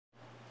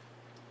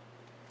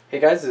Hey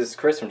guys, this is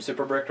Chris from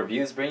Super Brick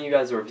Reviews, bringing you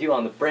guys a review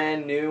on the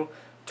brand new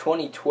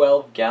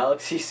 2012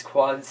 Galaxy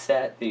Squad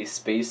set, the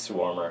Space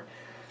Swarmer.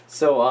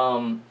 So,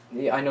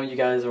 I know you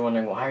guys are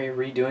wondering, why are you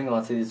redoing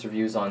lots of these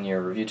reviews on your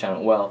review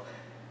channel? Well,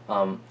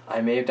 I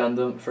may have done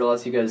them for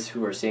lots of you guys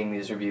who are seeing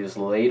these reviews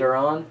later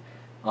on.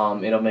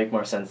 It'll make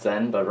more sense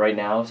then, but right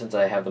now, since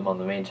I have them on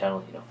the main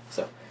channel,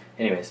 so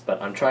anyways, but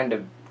I'm trying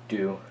to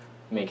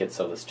make it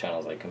so this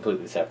channel is like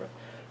completely separate.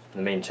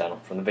 The main channel,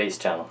 from the base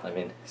channel,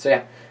 So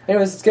yeah,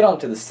 anyways, let's get on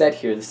to the set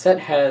here. The set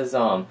has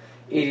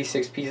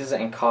 86 pieces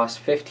and costs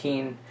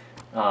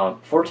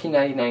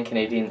 $14.99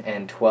 Canadian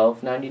and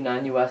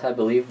 $12.99 US, I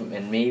believe,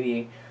 and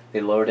maybe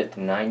they lowered it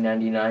to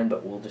 $9.99,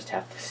 but we'll just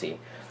have to see.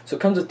 So it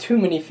comes with 2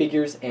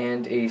 minifigures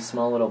and a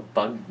small little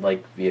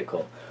bug-like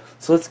vehicle.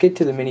 So let's get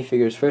to the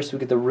minifigures. First, we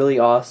get the really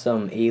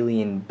awesome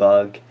alien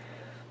bug,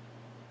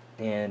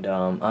 and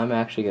I'm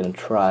actually going to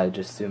try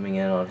just zooming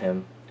in on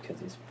him, because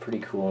he's pretty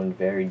cool and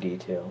very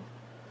detailed.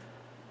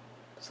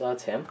 So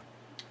that's him.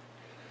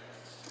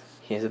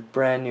 He has a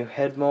brand new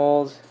head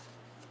mold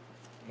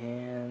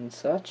and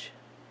such,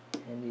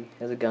 and he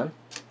has a gun.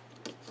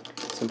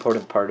 It's an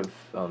important part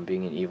of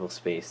being an evil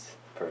space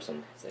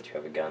person, is that you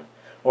have a gun.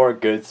 Or a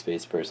good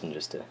space person,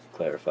 just to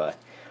clarify.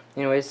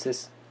 Anyways,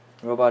 this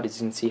robot, as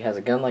you can see, has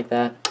a gun like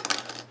that.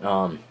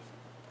 A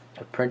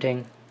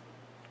printing,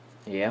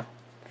 yeah,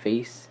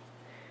 face,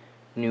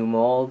 new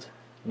mold,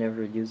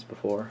 never used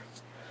before.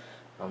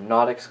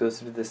 Not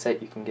exclusive to this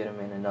set, you can get them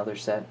in another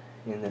set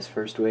in this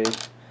first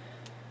wave.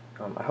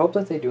 I hope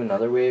that they do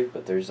another wave,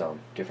 but there's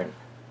different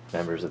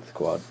members of the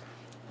squad.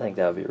 I think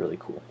that would be really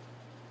cool.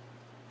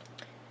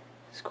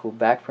 It's cool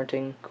back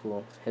printing,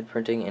 cool head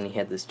printing, and he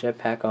had this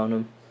jetpack on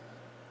him.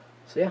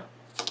 So yeah.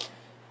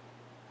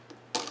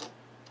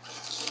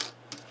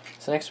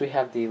 So next we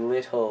have the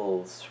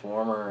little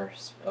swarmer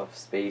of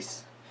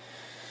space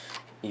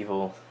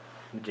evil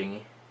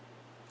Jingy.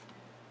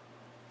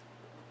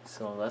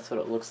 So that's what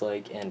it looks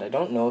like, and I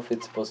don't know if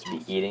it's supposed to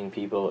be eating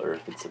people or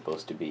if it's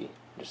supposed to be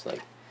just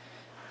like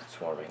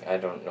swarming. I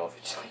don't know if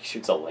it just like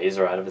shoots a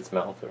laser out of its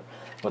mouth or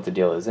what the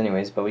deal is.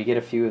 Anyways, but we get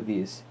a few of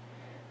these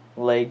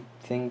leg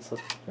things,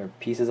 or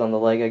pieces on the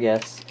leg, I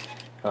guess.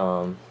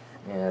 And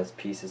as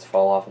pieces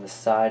fall off of the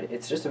side,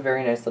 it's just a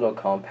very nice little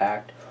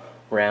compact,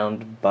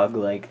 round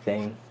bug-like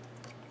thing.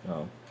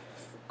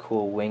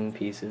 Cool wing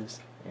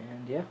pieces,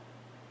 and yeah,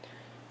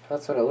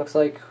 that's what it looks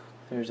like.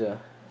 There's a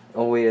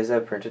oh wait, is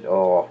that printed?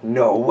 Oh,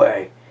 no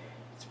way!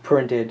 It's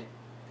printed.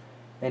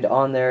 And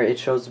on there it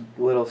shows a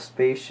little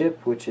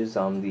spaceship, which is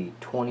the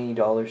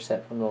 $20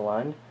 set from the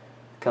line. It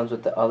comes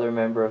with the other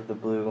member of the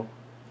blue.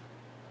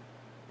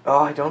 Oh,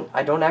 I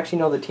don't actually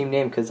know the team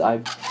name, because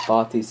I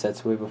bought these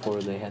sets way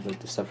before they had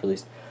the stuff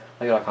released.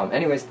 Lego.com.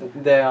 Anyways,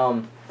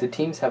 the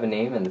teams have a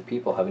name and the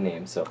people have a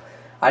name, so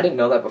I didn't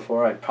know that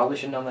before. I probably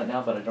should know that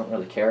now, but I don't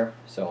really care.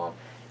 So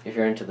if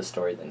you're into the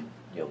story, then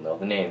you'll know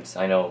the names.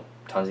 I know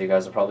tons of you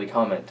guys will probably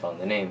comment on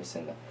the names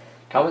in the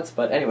comments,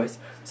 but anyways,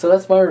 so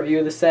that's my review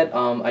of the set.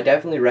 I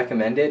definitely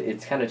recommend it.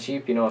 It's kind of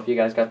cheap, if you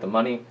guys got the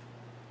money, which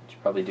you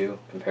probably do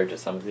compared to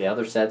some of the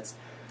other sets.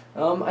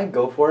 I'd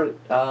go for it.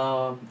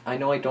 I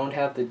know I don't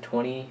have the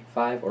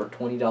 $25 or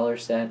 $20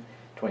 set,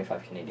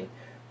 25 Canadian,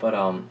 but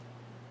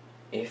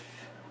if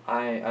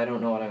I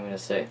don't know what I'm gonna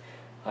say.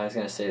 I was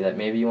gonna say that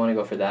maybe you want to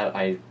go for that.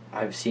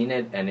 I've seen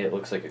it and it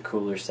looks like a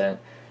cooler set.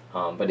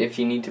 But if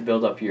you need to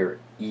build up your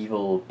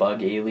evil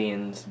bug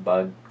aliens,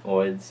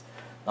 bugoids,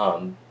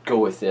 go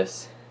with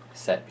this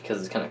set because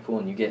it's kind of cool,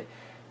 and you get,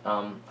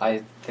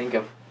 I think,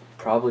 of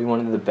probably one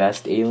of the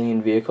best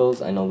alien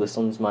vehicles. I know this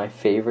one's my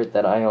favorite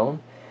that I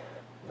own.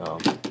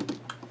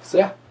 So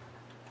yeah.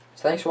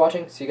 So thanks for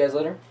watching. See you guys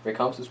later. Rate,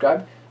 comment,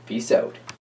 subscribe. Peace out.